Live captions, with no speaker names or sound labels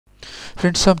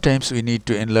Friends, sometimes we need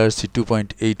to enlarge the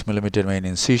 2.8mm main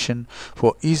incision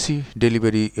for easy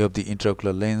delivery of the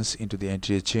intraocular lens into the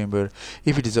anterior chamber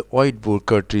if it is a wide bore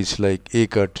cartridge like A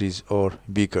cartridge or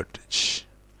B cartridge.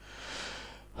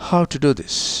 How to do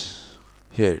this?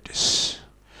 Here it is.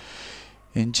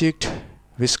 Inject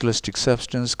viscoelastic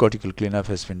substance. Cortical cleanup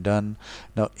has been done.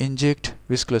 Now inject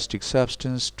viscoelastic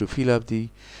substance to fill up the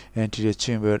anterior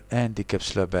chamber and the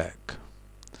capsular bag.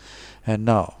 And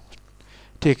now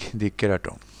take the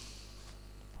keratome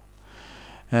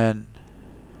and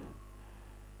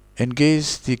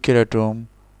engage the keratome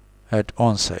at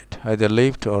one side, either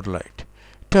left or right.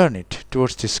 Turn it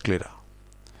towards the sclera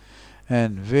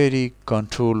and very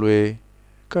controlled way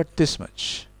cut this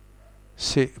much,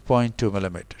 say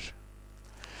 0.2mm,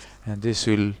 and this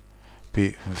will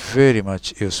be very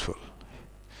much useful.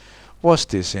 Watch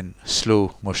this in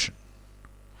slow motion.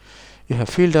 You have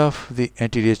filled up the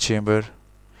anterior chamber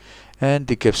and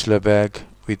the capsular bag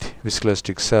with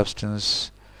viscoelastic substance.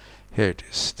 Here it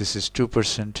is. This is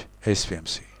 2%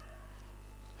 SPMC.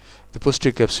 The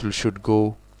posterior capsule should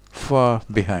go far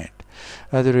behind.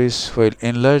 Otherwise, while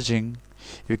enlarging,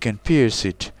 you can pierce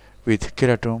it with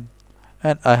keratome,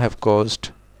 and I have caused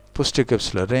posterior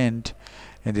capsular rent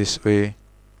in this way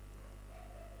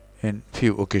in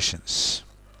few occasions.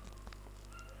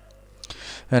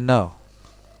 And now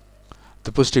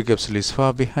the posterior capsule is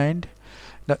far behind.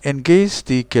 Now engage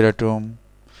the keratome.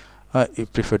 I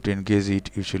prefer to engage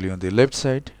it usually on the left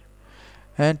side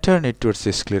and turn it towards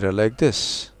the sclera like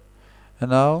this.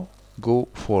 And now go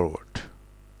forward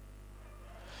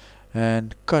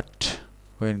and cut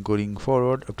when going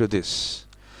forward up to this.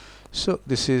 So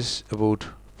this is about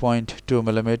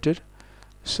 0.2mm.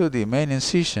 So the main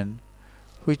incision,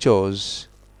 which was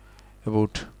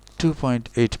about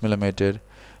 2.8mm,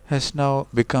 has now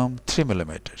become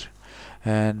 3mm,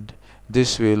 and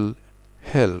this will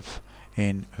help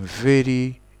in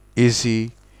very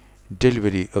easy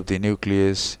delivery of the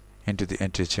nucleus into the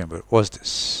anterior chamber. Watch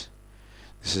this.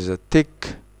 This is a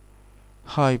thick,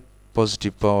 high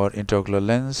positive power intraocular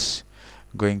lens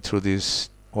going through this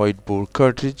wide bore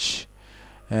cartridge,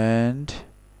 and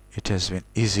it has been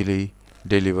easily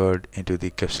delivered into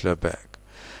the capsular bag.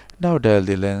 Now dial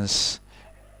the lens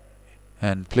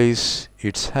and place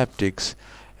its haptics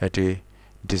at a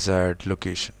desired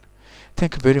location.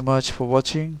 Thank you very much for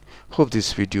watching. Hope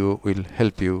this video will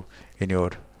help you in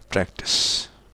your practice.